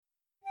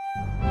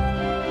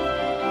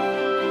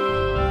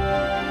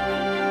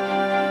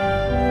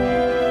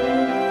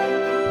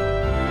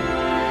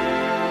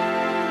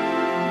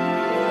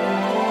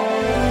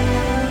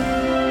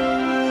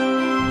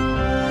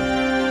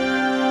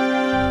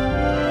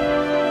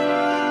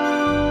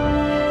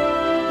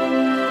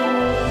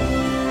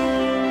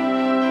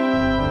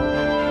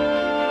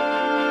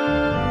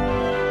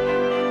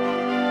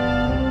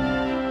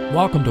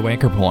Welcome to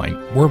Anchor Point,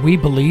 where we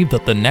believe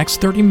that the next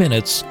 30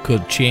 minutes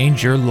could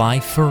change your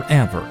life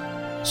forever.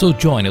 So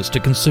join us to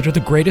consider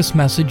the greatest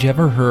message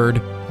ever heard,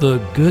 the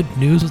good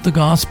news of the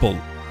gospel,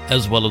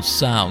 as well as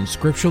sound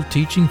scriptural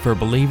teaching for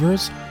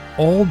believers,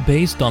 all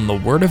based on the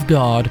Word of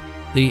God,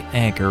 the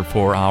anchor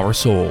for our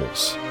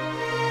souls.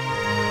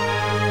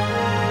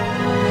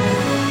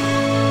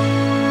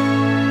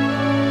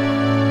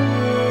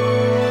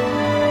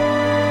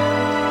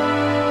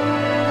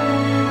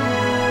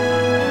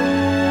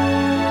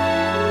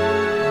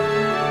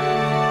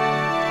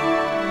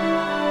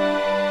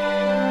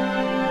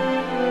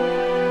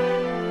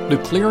 The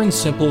clear and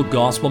simple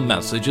gospel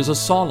message is a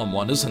solemn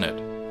one, isn't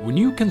it? When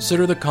you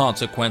consider the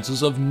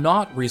consequences of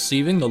not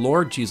receiving the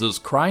Lord Jesus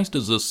Christ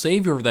as the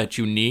Savior that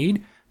you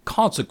need,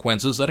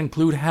 consequences that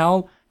include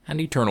hell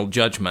and eternal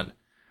judgment.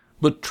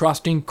 But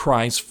trusting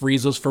Christ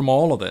frees us from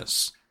all of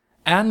this.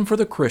 And for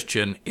the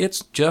Christian,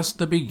 it's just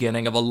the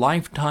beginning of a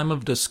lifetime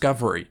of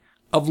discovery,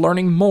 of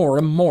learning more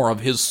and more of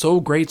His so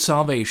great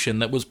salvation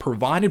that was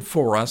provided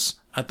for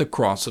us at the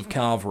cross of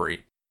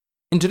Calvary.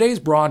 In today's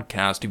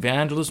broadcast,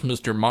 evangelist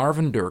Mr.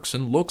 Marvin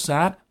Dirksen looks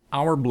at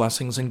our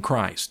blessings in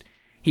Christ.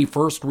 He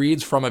first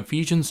reads from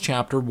Ephesians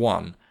chapter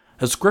 1,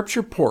 a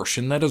scripture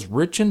portion that is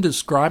rich in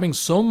describing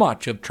so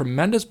much of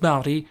tremendous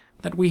bounty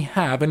that we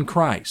have in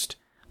Christ.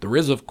 There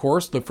is, of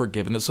course, the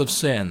forgiveness of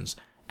sins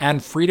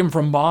and freedom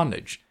from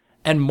bondage,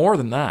 and more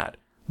than that,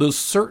 the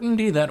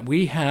certainty that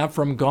we have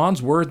from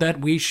God's word that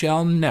we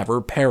shall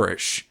never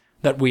perish,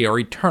 that we are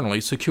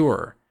eternally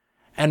secure.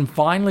 And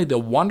finally, the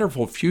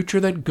wonderful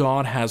future that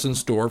God has in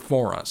store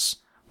for us.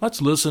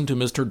 Let's listen to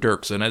Mr.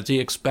 Dirksen as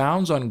he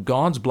expounds on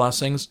God's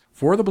blessings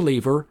for the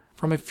believer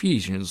from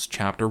Ephesians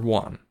chapter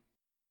 1.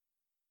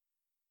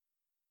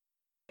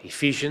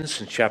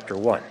 Ephesians chapter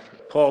 1.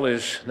 Paul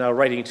is now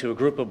writing to a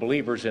group of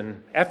believers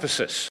in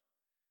Ephesus,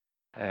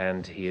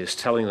 and he is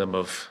telling them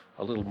of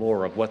a little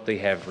more of what they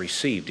have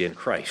received in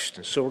Christ.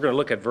 And so we're going to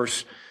look at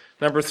verse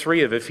number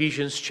 3 of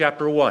Ephesians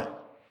chapter 1.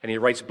 And he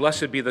writes,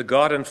 "Blessed be the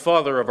God and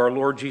Father of our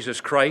Lord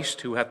Jesus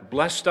Christ, who hath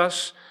blessed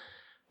us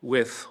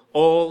with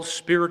all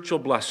spiritual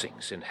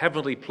blessings in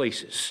heavenly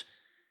places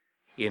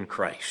in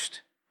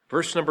Christ."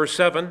 Verse number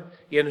 7,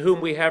 "In whom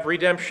we have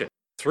redemption,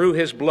 through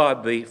his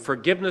blood, the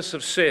forgiveness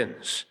of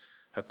sins,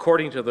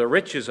 according to the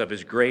riches of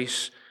his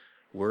grace,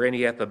 wherein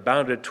he hath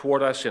abounded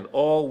toward us in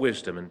all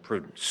wisdom and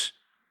prudence."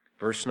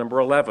 Verse number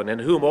 11, "In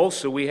whom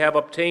also we have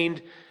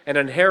obtained an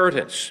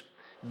inheritance,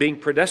 being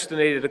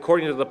predestinated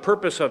according to the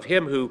purpose of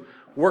him who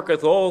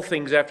worketh all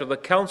things after the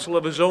counsel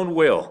of his own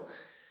will,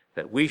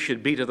 that we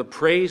should be to the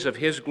praise of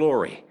his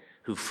glory,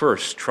 who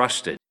first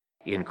trusted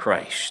in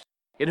Christ.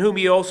 In whom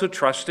ye also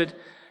trusted,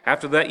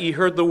 after that ye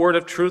heard the word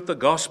of truth, the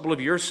gospel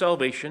of your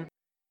salvation,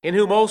 in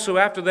whom also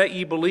after that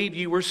ye believed,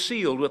 ye were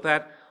sealed with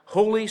that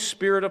Holy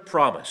Spirit of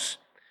promise,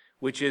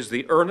 which is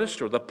the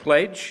earnest or the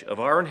pledge of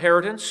our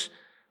inheritance,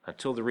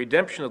 until the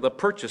redemption of the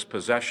purchased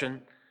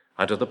possession,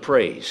 unto the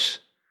praise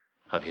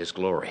of his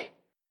glory."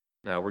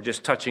 Now we're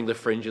just touching the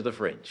fringe of the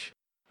fringe.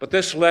 But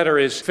this letter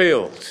is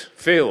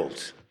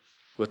filled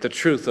with the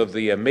truth of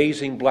the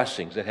amazing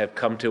blessings that have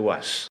come to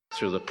us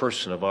through the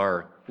person of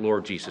our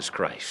Lord Jesus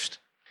Christ.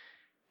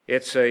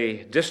 It's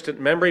a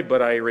distant memory,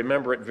 but I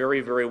remember it very,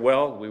 very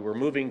well. We were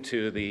moving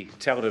to the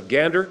town of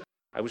Gander.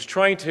 I was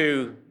trying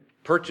to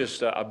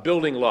purchase a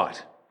building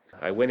lot.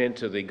 I went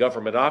into the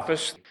government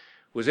office,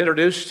 was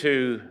introduced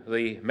to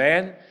the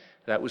man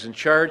that was in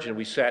charge, and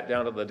we sat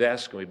down at the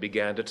desk and we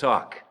began to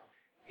talk.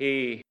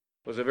 He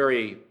was a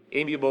very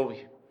amiable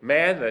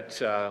man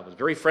that was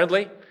very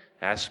friendly,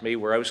 asked me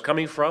where I was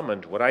coming from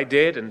and what I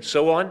did and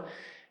so on.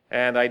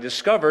 And I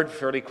discovered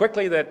fairly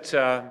quickly that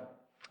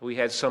we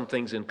had some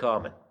things in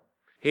common.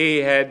 He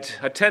had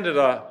attended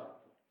a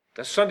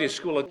Sunday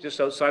school just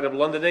outside of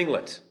London,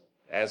 England,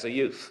 as a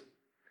youth.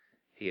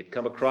 He had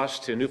come across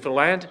to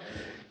Newfoundland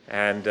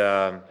and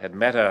had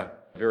met a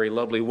very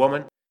lovely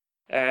woman.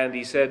 And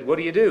he said, "What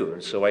do you do?"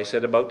 And so I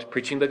said, "About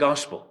preaching the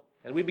gospel."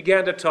 And we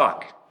began to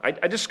talk.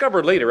 I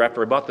discovered later,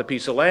 after I bought the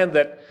piece of land,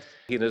 that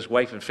he and his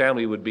wife and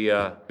family would be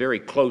a very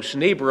close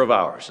neighbor of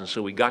ours, and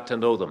so we got to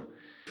know them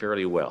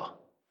fairly well.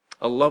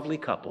 A lovely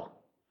couple,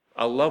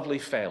 a lovely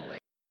family.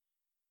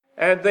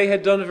 And they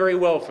had done very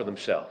well for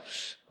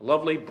themselves. A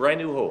lovely brand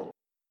new home,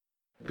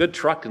 good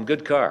truck and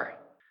good car.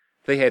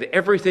 They had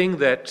everything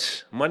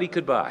that money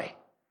could buy.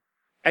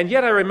 And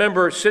yet I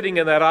remember sitting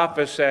in that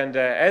office, and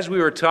as we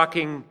were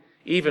talking,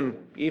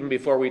 even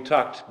before we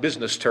talked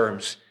business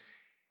terms,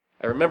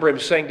 I remember him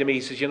saying to me,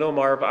 he says, "You know,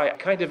 Marv, I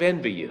kind of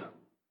envy you."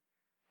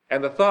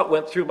 And the thought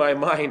went through my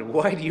mind,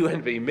 why do you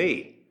envy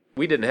me?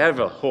 We didn't have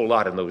a whole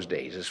lot in those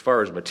days as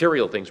far as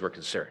material things were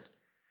concerned.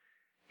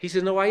 He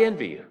said, "No, I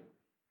envy you."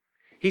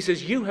 He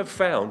says, "You have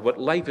found what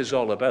life is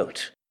all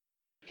about."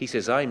 He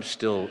says, "I'm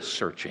still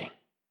searching."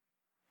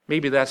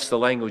 Maybe that's the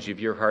language of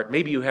your heart.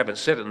 Maybe you haven't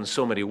said it in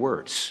so many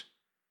words.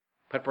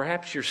 But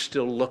perhaps you're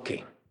still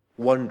looking,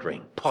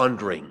 wondering,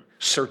 pondering,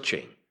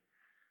 searching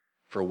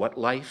for what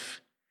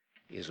life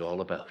is all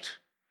about.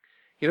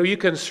 You know, you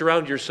can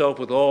surround yourself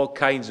with all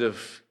kinds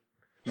of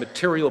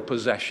material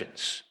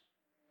possessions.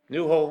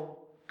 new home,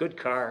 good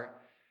car,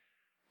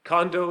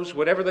 condos,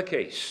 whatever the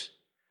case.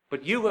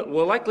 But you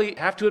will likely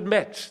have to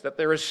admit that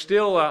there is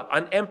still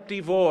an empty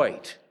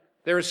void.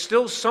 There is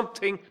still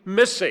something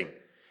missing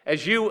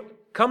as you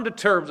come to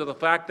terms with the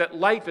fact that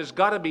life has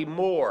got to be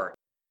more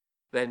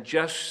than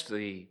just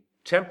the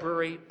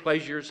temporary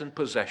pleasures and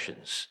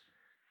possessions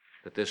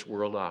that this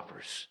world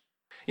offers.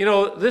 You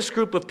know, this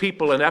group of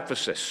people in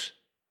Ephesus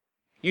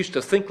used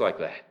to think like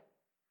that.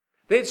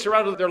 They'd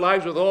surrounded their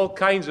lives with all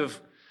kinds of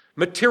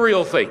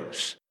material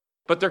things.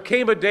 But there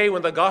came a day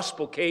when the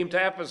gospel came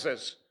to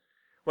Ephesus,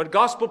 when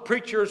gospel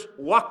preachers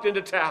walked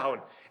into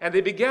town and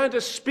they began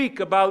to speak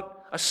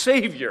about a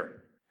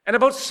Savior and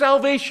about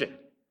salvation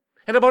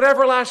and about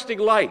everlasting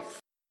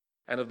life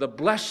and of the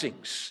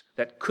blessings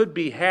that could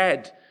be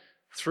had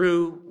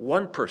through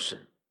one person,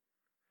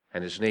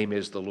 and his name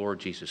is the Lord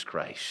Jesus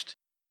Christ.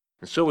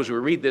 And so as we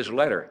read this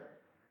letter,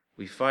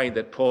 we find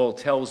that Paul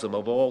tells them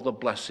of all the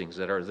blessings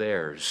that are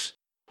theirs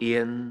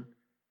in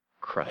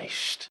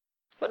Christ.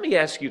 Let me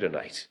ask you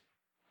tonight,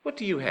 what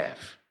do you have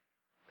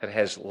that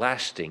has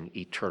lasting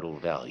eternal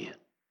value?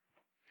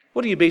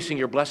 What are you basing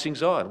your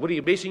blessings on? What are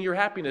you basing your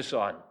happiness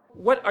on?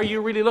 What are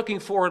you really looking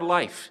for in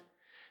life?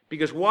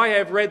 Because why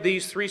I've read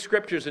these 3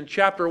 scriptures in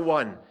chapter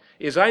 1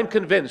 is I'm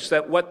convinced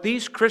that what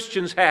these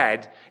Christians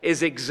had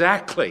is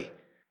exactly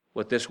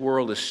what this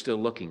world is still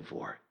looking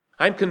for.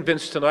 I'm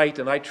convinced tonight,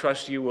 and I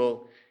trust you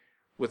will,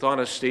 with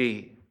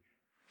honesty,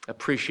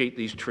 appreciate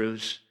these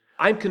truths.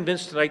 I'm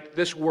convinced tonight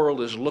this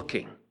world is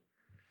looking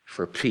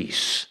for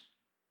peace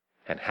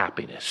and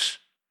happiness.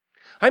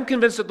 I'm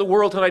convinced that the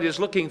world tonight is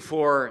looking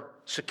for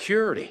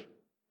security.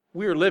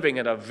 We are living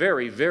in a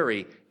very,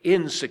 very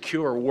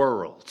insecure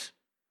world.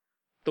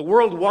 The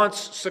world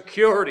wants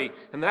security,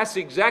 and that's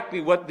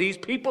exactly what these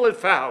people have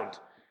found.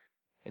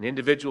 And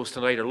individuals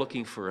tonight are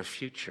looking for a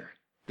future.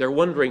 They're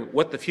wondering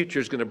what the future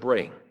is going to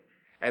bring,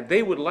 and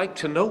they would like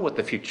to know what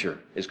the future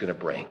is going to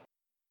bring.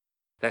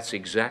 That's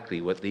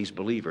exactly what these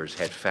believers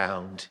had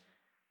found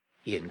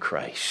in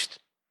Christ.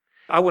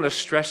 I want to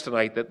stress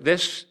tonight that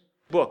this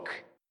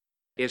book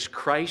is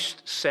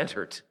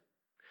Christ-centered.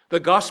 The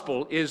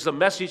gospel is the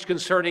message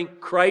concerning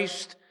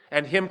Christ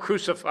and Him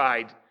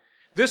crucified.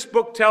 This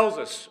book tells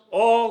us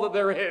all that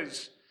there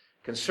is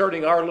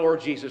concerning our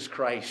Lord Jesus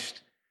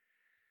Christ.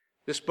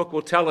 This book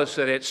will tell us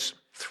that it's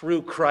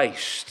through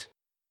Christ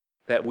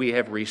that we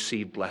have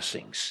received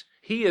blessings.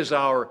 He is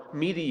our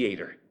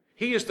mediator.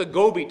 He is the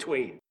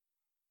go-between.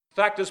 In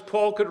fact, as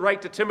Paul could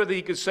write to Timothy,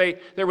 he could say,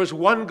 there was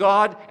one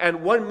God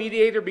and one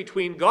mediator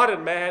between God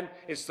and man.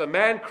 It's the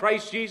man,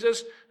 Christ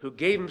Jesus, who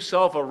gave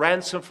himself a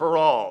ransom for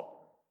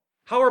all.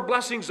 How are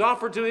blessings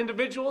offered to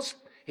individuals?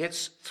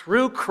 It's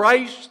through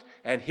Christ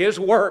and His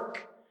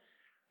work.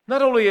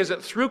 Not only is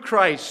it through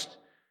Christ,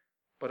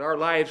 but our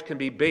lives can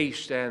be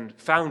based and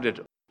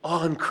founded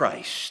on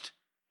Christ.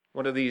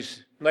 One of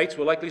these nights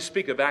we'll likely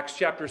speak of Acts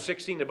chapter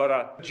 16 about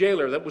a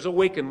jailer that was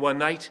awakened one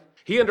night.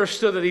 He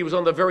understood that he was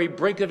on the very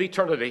brink of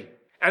eternity.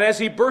 And as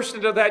he burst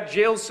into that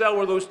jail cell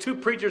where those 2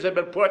 preachers had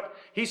been put,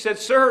 he said,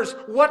 "Sirs,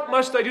 what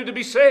must I do to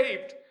be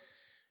saved?"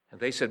 And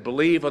they said,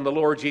 "Believe on the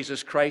Lord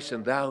Jesus Christ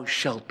and thou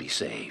shalt be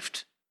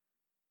saved."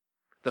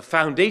 The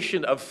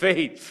foundation of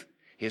faith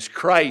is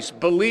Christ.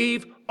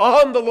 Believe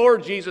on the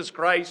Lord Jesus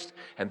Christ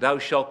and thou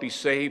shalt be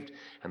saved.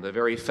 And the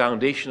very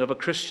foundation of a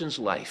Christian's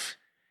life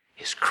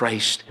is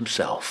Christ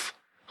Himself.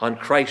 On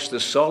Christ, the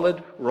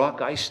solid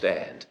rock I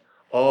stand.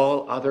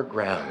 All other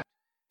ground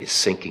is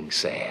sinking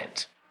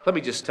sand. Let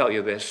me just tell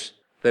you this,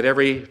 that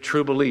every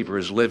true believer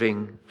is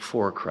living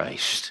for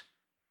Christ.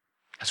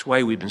 That's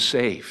why we've been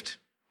saved.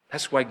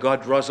 That's why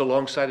God draws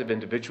alongside of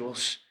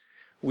individuals.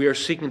 We are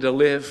seeking to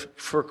live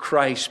for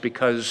Christ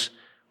because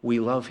we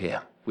love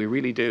Him. We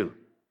really do.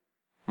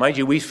 Mind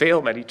you, we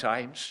fail many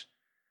times.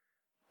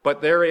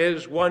 But there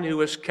is one who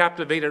has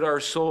captivated our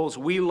souls.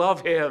 We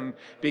love Him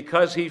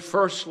because He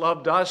first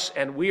loved us,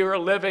 and we are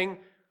living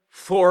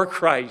for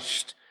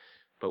Christ.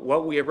 But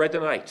what we have read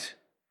tonight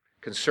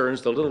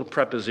concerns the little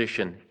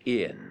preposition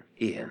in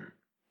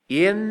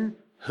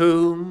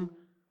whom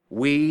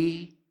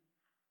we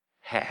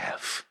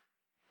have.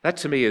 That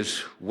to me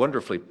is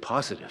wonderfully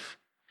positive.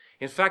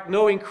 In fact,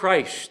 knowing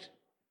Christ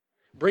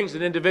brings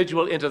an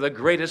individual into the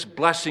greatest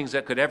blessings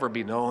that could ever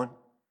be known.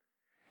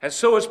 And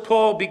so as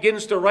Paul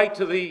begins to write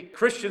to the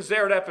Christians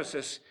there at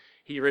Ephesus,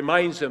 he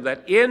reminds them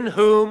that in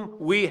whom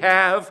we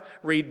have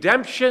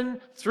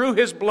redemption through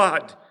His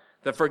blood,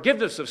 the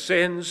forgiveness of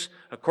sins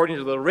according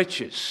to the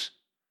riches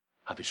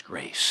of His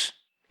grace.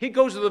 He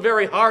goes to the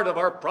very heart of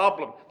our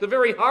problem, the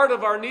very heart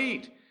of our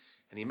need,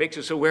 and He makes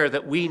us aware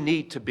that we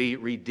need to be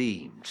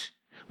redeemed.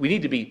 We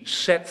need to be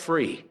set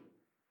free.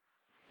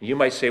 You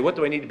might say, what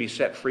do I need to be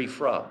set free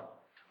from?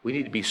 We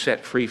need to be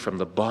set free from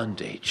the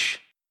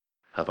bondage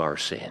of our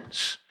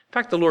sins. In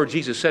fact, the Lord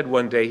Jesus said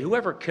one day,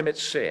 whoever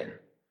commits sin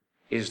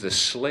is the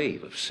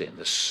slave of sin,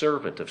 the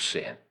servant of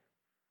sin.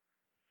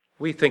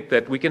 We think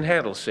that we can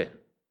handle sin.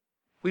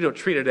 We don't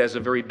treat it as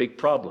a very big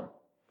problem.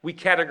 We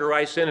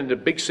categorize sin into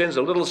big sins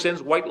and little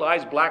sins, white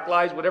lies, black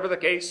lies, whatever the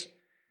case.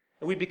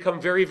 And we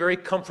become very, very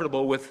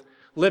comfortable with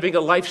living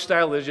a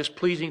lifestyle that is just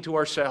pleasing to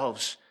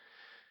ourselves.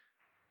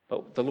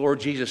 But the Lord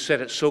Jesus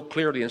said it so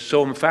clearly and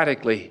so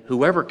emphatically,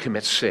 whoever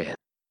commits sin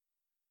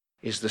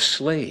is the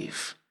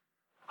slave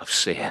of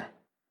sin.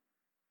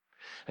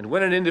 And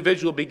when an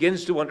individual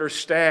begins to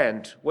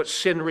understand what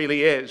sin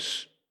really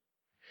is,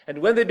 and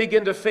when they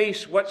begin to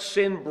face what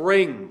sin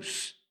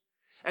brings,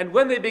 and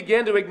when they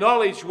begin to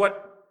acknowledge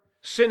what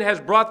sin has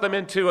brought them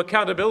into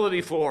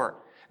accountability for,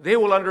 they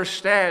will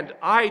understand,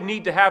 I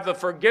need to have the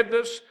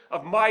forgiveness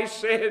of my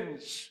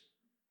sins.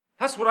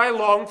 That's what I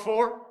long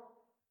for.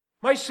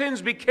 My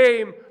sins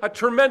became a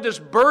tremendous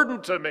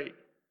burden to me.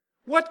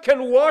 What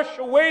can wash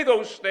away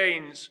those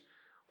stains?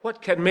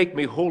 What can make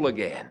me whole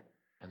again?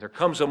 And there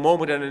comes a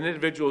moment in an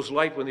individual's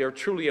life when they are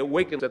truly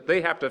awakened that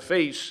they have to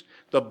face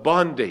the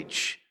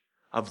bondage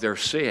of their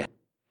sin.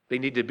 They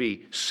need to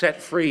be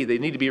set free. They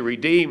need to be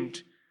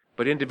redeemed.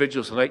 But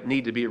individuals tonight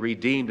need to be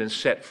redeemed and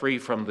set free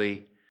from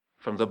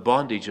the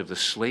bondage of the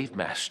slave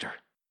master.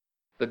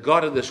 The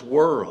God of this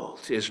world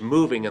is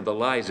moving in the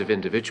lives of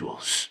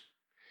individuals.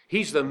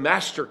 He's the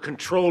master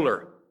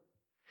controller.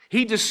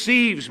 He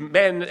deceives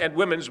men and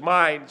women's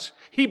minds.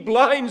 He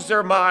blinds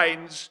their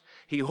minds.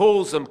 He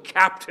holds them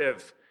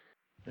captive.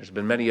 There's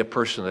been many a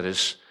person that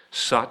has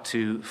sought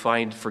to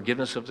find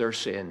forgiveness of their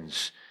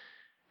sins,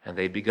 and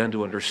they've begun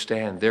to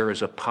understand there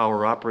is a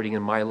power operating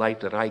in my life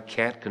that I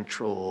can't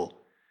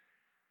control.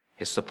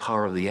 It's the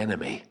power of the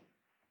enemy.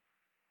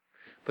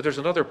 But there's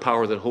another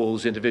power that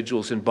holds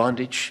individuals in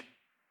bondage.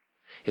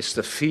 It's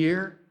the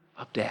fear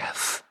of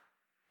death.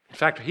 In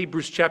fact,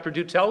 Hebrews chapter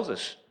 2 tells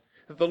us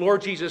that the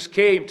Lord Jesus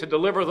came to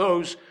deliver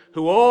those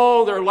who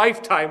all their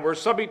lifetime were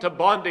subject to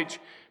bondage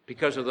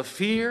because of the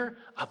fear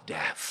of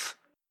death.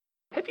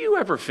 Have you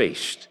ever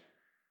faced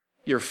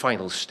your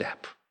final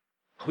step?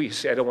 Oh, you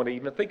say, I don't want to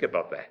even think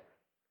about that.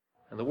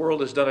 And the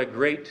world has done a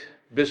great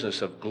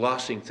business of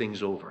glossing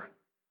things over.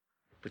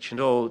 But you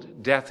know,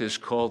 death is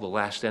called the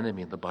last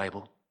enemy in the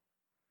Bible.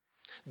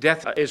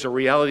 Death is a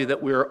reality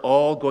that we're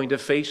all going to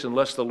face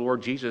unless the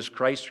Lord Jesus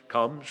Christ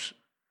comes.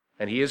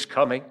 And he is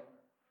coming.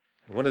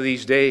 One of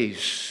these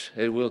days,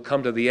 it will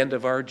come to the end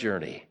of our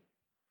journey,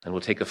 and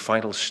we'll take a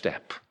final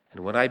step.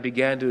 And when I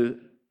began to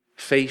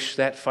face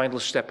that final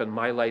step in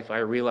my life, I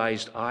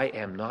realized I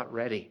am not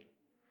ready.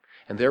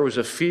 And there was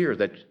a fear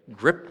that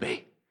gripped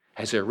me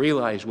as I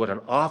realized what an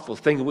awful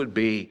thing it would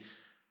be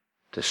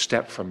to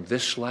step from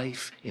this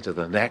life into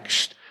the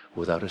next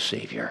without a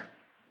Savior.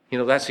 You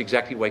know, that's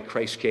exactly why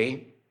Christ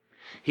came.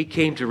 He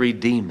came to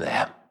redeem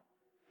them.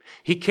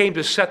 He came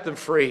to set them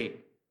free.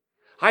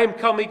 I am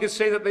come, he could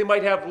say, that they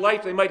might have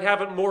life, they might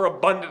have it more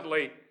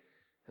abundantly.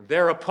 And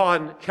there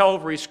upon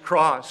Calvary's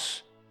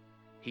cross,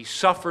 he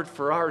suffered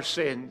for our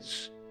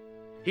sins.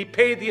 He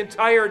paid the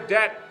entire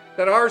debt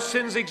that our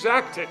sins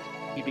exacted.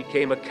 He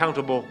became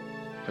accountable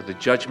for the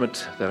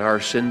judgment that our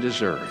sin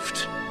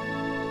deserved.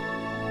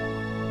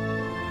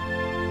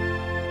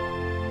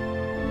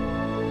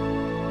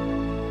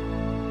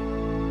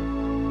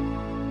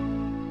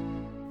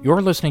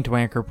 You're listening to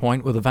Anchor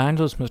Point with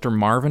evangelist Mr.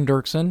 Marvin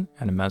Dirksen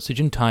and a message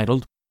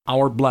entitled,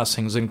 Our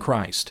Blessings in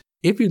Christ.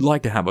 If you'd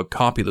like to have a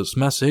copy of this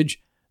message,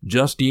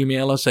 just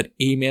email us at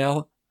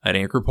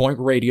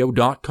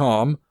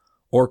email@anchorpointradio.com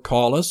or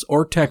call us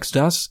or text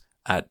us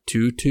at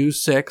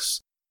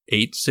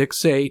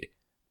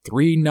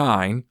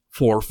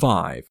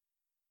 226-868-3945.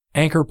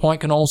 Anchor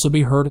Point can also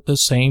be heard at the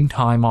same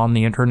time on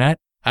the internet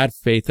at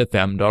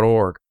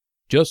faithfm.org.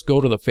 Just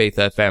go to the Faith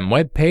FM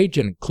webpage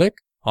and click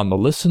on the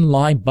Listen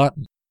Live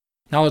button.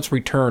 Now let's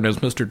return as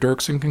Mr.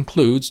 Dirksen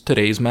concludes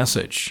today's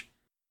message.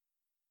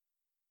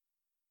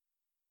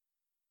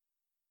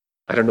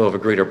 I don't know of a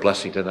greater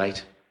blessing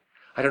tonight.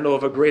 I don't know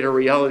of a greater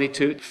reality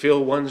to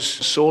fill one's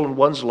soul and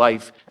one's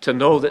life, to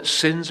know that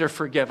sins are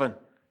forgiven,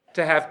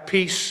 to have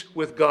peace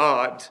with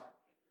God,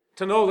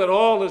 to know that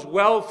all is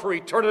well for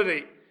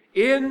eternity,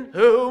 in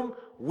whom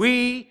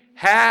we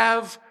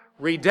have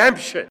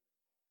redemption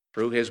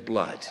through his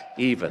blood,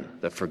 even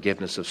the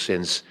forgiveness of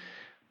sins.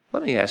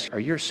 Let me ask you, are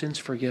your sins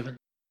forgiven?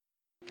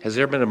 Has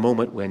there been a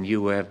moment when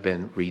you have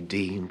been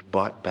redeemed,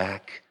 bought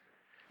back,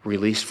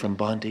 released from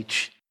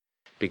bondage?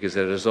 Because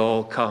it has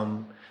all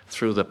come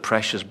through the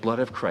precious blood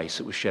of Christ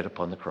that was shed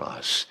upon the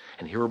cross.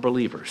 And here are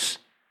believers,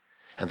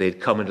 and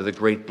they'd come into the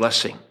great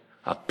blessing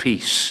of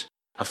peace,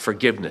 of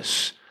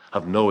forgiveness,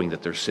 of knowing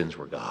that their sins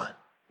were gone.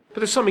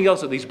 But there's something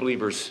else that these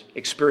believers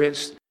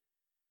experienced.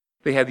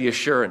 They had the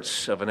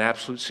assurance of an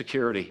absolute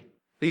security.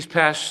 These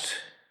past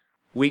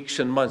weeks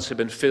and months have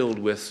been filled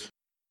with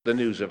the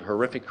news of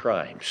horrific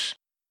crimes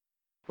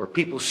where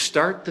people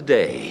start the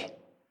day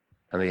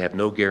and they have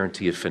no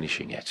guarantee of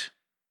finishing it.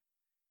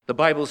 The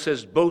Bible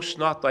says, boast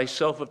not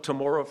thyself of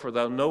tomorrow, for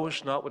thou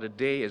knowest not what a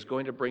day is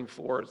going to bring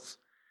forth.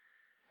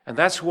 And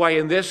that's why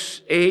in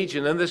this age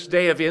and in this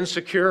day of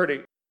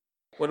insecurity,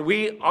 when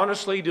we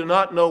honestly do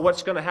not know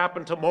what's going to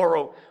happen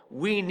tomorrow,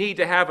 we need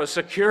to have a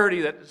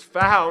security that is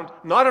found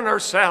not in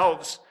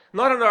ourselves,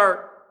 not in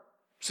our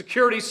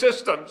security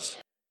systems,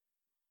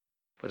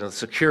 but in the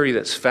security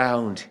that's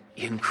found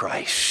in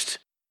Christ.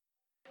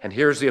 And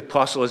here's the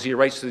apostle as he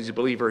writes to these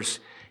believers.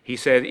 He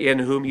said, in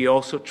whom ye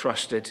also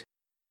trusted.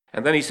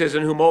 And then he says,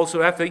 in whom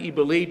also after ye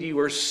believed, ye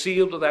were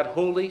sealed with that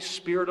Holy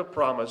Spirit of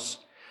promise,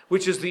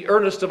 which is the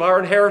earnest of our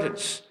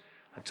inheritance,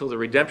 until the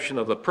redemption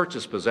of the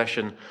purchased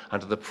possession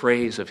unto the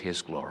praise of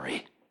his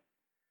glory.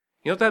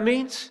 You know what that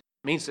means?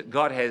 It means that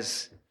God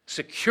has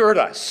secured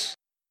us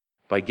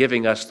by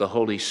giving us the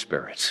Holy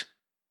Spirit.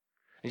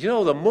 And you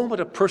know, the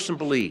moment a person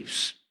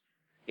believes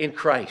in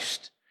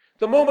Christ,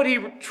 the moment he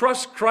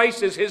trusts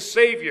Christ as his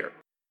Savior,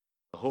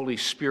 the Holy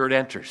Spirit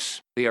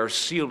enters. They are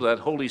sealed with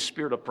that Holy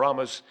Spirit of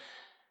promise,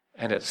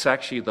 and it's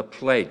actually the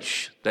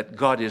pledge that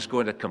God is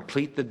going to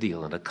complete the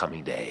deal in the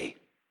coming day.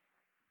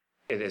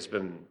 It has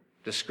been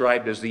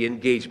described as the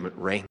engagement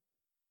ring,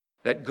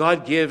 that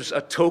God gives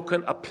a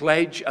token, a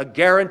pledge, a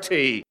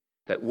guarantee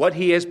that what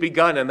he has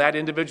begun in that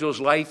individual's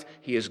life,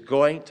 he is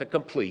going to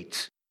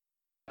complete.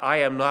 I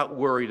am not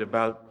worried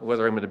about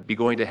whether I'm going to be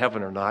going to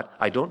heaven or not.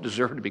 I don't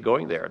deserve to be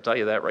going there, I'll tell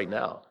you that right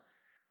now.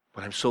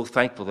 But I'm so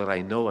thankful that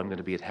I know I'm going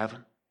to be at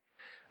heaven.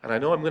 And I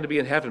know I'm going to be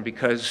in heaven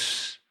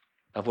because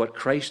of what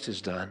Christ has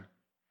done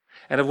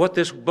and of what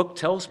this book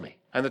tells me.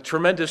 And the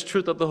tremendous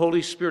truth of the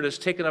Holy Spirit has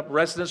taken up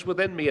residence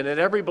within me and in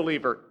every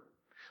believer.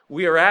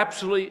 We are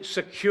absolutely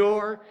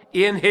secure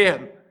in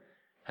him.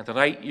 And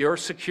tonight, your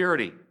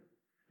security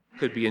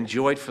could be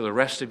enjoyed for the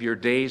rest of your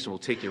days and will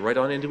take you right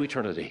on into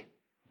eternity,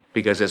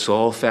 because it's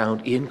all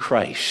found in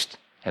Christ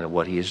and in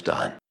what he has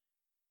done.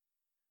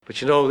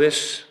 But you know,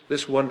 this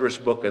wondrous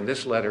book and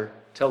this letter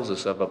tells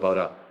us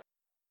about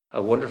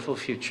a wonderful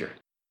future.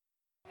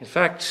 In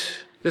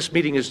fact, this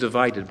meeting is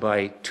divided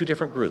by two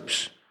different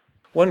groups.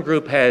 One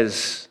group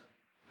has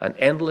an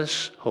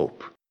endless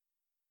hope.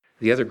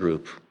 The other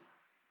group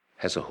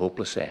has a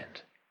hopeless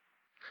end.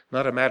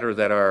 Not a matter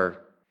that our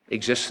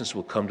existence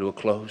will come to a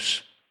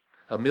close.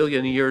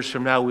 1,000,000 years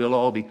from now, we'll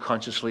all be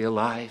consciously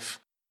alive,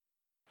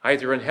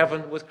 either in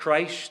heaven with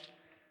Christ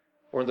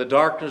or in the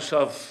darkness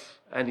of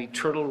an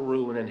eternal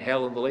ruin in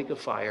hell and the lake of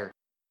fire.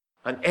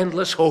 An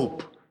endless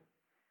hope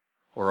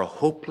or a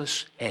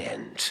hopeless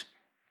end.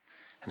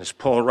 And as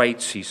Paul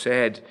writes, he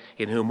said,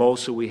 in whom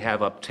also we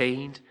have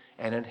obtained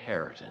an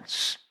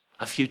inheritance,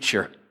 a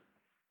future.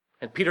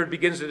 And Peter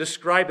begins to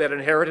describe that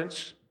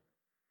inheritance.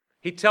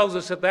 He tells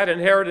us that that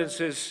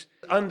inheritance is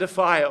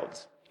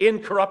undefiled,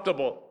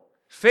 incorruptible,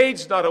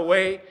 fades not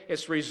away.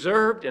 It's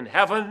reserved in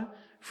heaven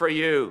for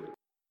you.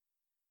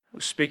 I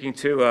was speaking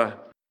to a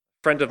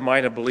friend of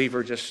mine, a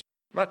believer, just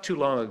not too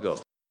long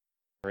ago.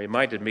 It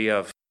reminded me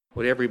of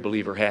what every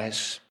believer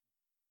has.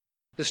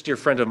 This dear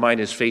friend of mine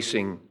is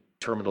facing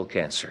terminal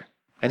cancer.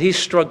 And he's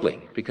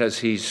struggling because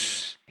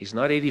he's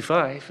not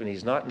 85 and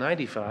he's not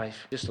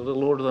 95, just a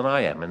little older than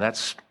I am, and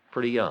that's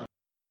pretty young.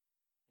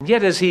 And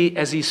yet as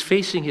he's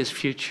facing his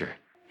future,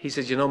 he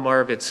says, you know,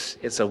 Marv,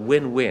 it's a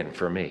win-win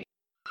for me.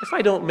 If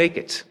I don't make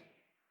it,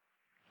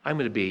 I'm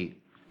going to be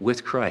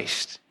with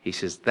Christ. He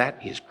says,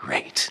 that is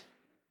great.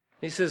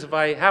 He says, if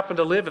I happen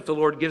to live, if the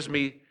Lord gives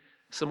me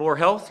some more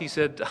health, he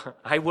said,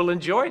 I will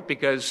enjoy it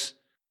because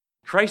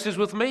Christ is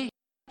with me.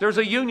 There's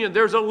a union,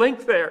 there's a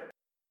link there.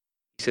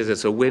 He says,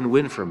 it's a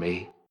win-win for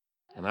me.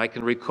 And I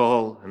can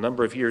recall a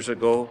number of years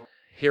ago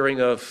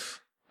hearing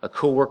of a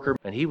coworker,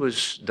 and he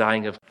was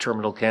dying of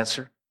terminal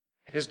cancer.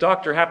 His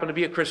doctor happened to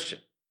be a Christian.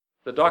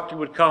 The doctor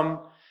would come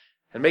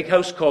and make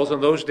house calls on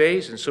those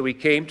days, and so he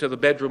came to the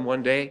bedroom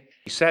one day.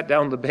 He sat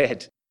down on the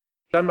bed.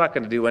 I'm not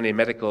going to do any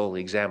medical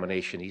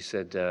examination. He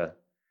said,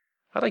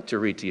 I'd like to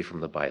read to you from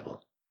the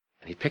Bible.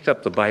 And he picked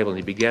up the Bible and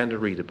he began to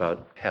read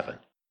about heaven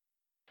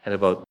and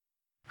about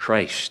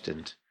Christ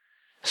and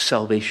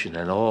salvation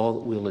and all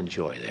that we'll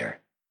enjoy there.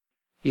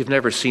 You've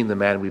never seen the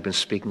man we've been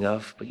speaking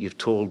of, but you've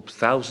told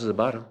thousands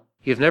about him.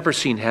 You've never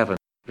seen heaven.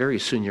 Very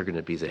soon you're going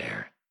to be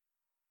there.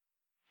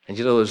 And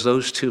you know, as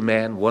those two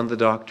men, one the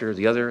doctor,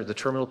 the other the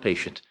terminal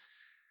patient,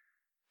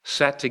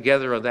 sat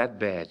together on that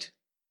bed,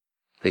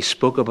 they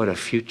spoke about a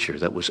future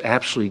that was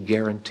absolutely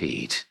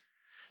guaranteed,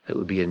 that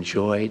would be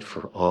enjoyed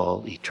for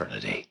all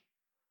eternity.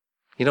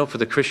 You know, for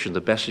the Christian,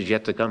 the best is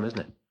yet to come, isn't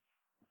it?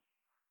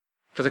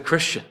 For the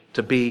Christian,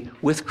 to be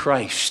with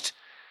Christ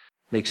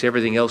makes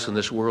everything else in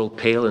this world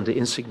pale into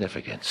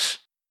insignificance.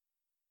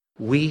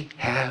 We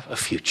have a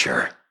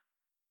future.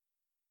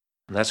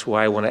 And that's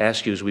why I want to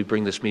ask you as we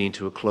bring this meeting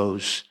to a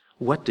close,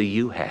 what do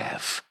you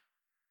have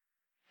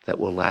that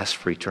will last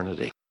for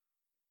eternity?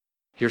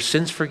 Your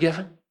sins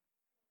forgiven?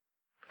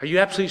 Are you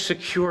absolutely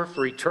secure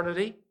for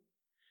eternity?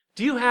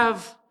 Do you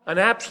have an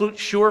absolute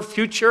sure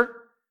future?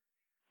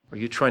 Or are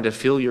you trying to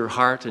fill your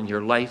heart and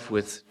your life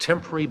with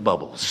temporary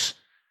bubbles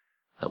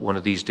that one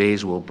of these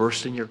days will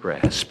burst in your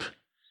grasp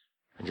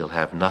and you'll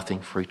have nothing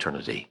for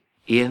eternity?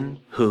 In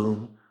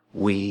whom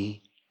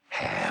we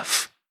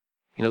have.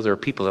 You know, there are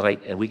people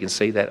tonight, and we can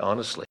say that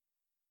honestly.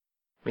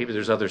 Maybe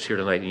there's others here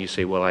tonight, and you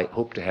say, well, I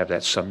hope to have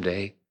that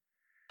someday.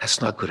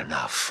 That's not good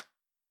enough.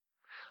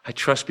 I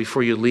trust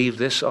before you leave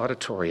this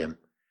auditorium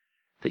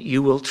that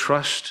you will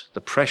trust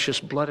the precious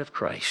blood of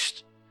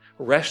Christ.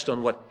 Rest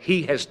on what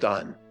he has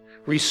done.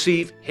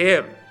 Receive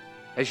him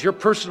as your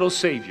personal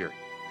Savior.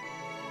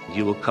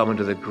 You will come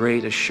into the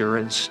great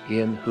assurance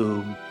in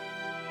whom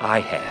I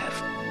have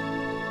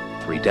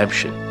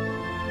redemption.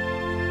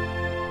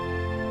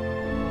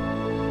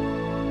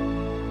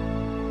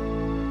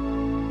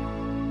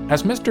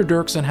 As Mr.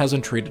 Dirksen has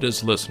entreated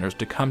his listeners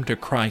to come to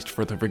Christ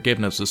for the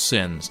forgiveness of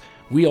sins,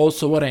 we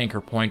also at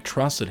Anchor Point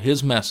trust that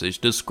his message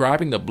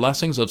describing the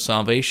blessings of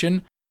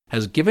salvation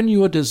has given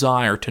you a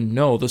desire to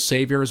know the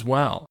Savior as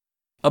well.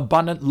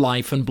 Abundant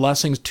life and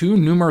blessings too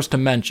numerous to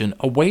mention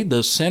await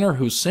the sinner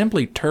who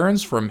simply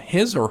turns from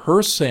his or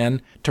her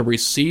sin to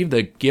receive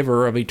the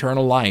giver of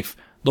eternal life,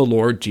 the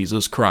Lord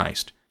Jesus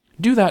Christ.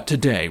 Do that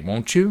today,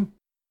 won't you?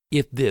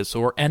 If this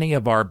or any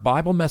of our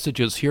Bible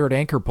messages here at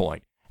Anchor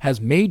Point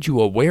has made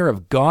you aware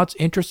of God's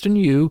interest in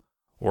you,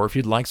 or if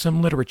you'd like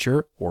some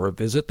literature or a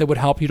visit that would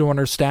help you to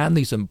understand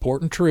these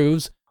important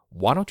truths,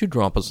 why don't you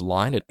drop us a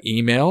line at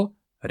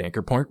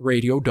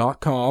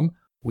email@anchorpointradio.com.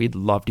 We'd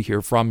love to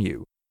hear from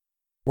you.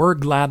 We're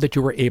glad that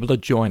you were able to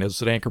join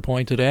us at Anchor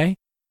Point today.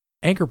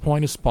 Anchor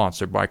Point is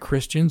sponsored by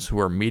Christians who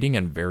are meeting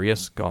in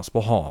various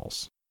gospel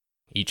halls.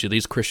 Each of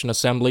these Christian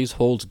assemblies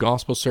holds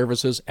gospel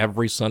services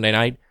every Sunday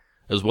night,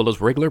 as well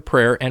as regular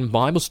prayer and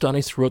Bible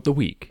studies throughout the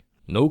week.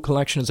 No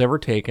collection is ever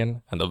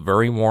taken, and a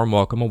very warm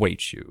welcome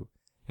awaits you.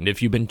 And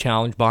if you've been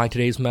challenged by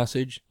today's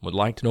message, would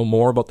like to know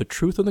more about the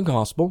truth of the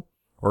gospel,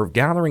 or of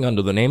gathering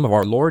under the name of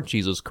our Lord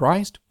Jesus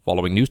Christ,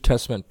 following New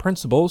Testament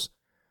principles,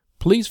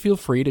 please feel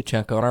free to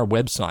check out our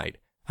website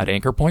at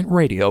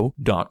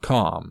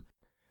anchorpointradio.com.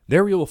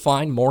 There you will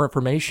find more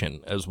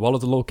information, as well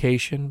as the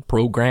location,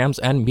 programs,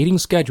 and meeting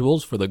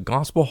schedules for the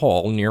gospel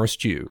hall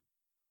nearest you.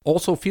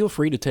 Also, feel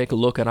free to take a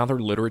look at other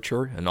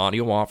literature and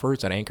audio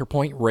offers at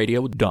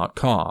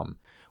anchorpointradio.com,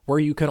 where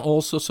you can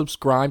also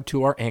subscribe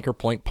to our Anchor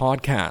Point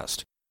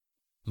podcast.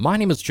 My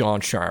name is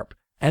John Sharp,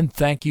 and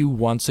thank you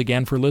once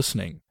again for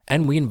listening,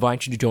 and we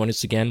invite you to join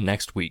us again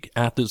next week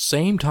at the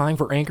same time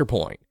for Anchor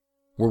Point,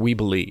 where we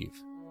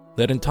believe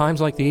that in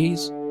times like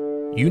these,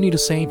 you need a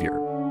Savior,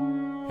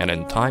 and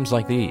in times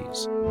like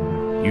these,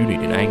 you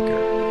need an anchor.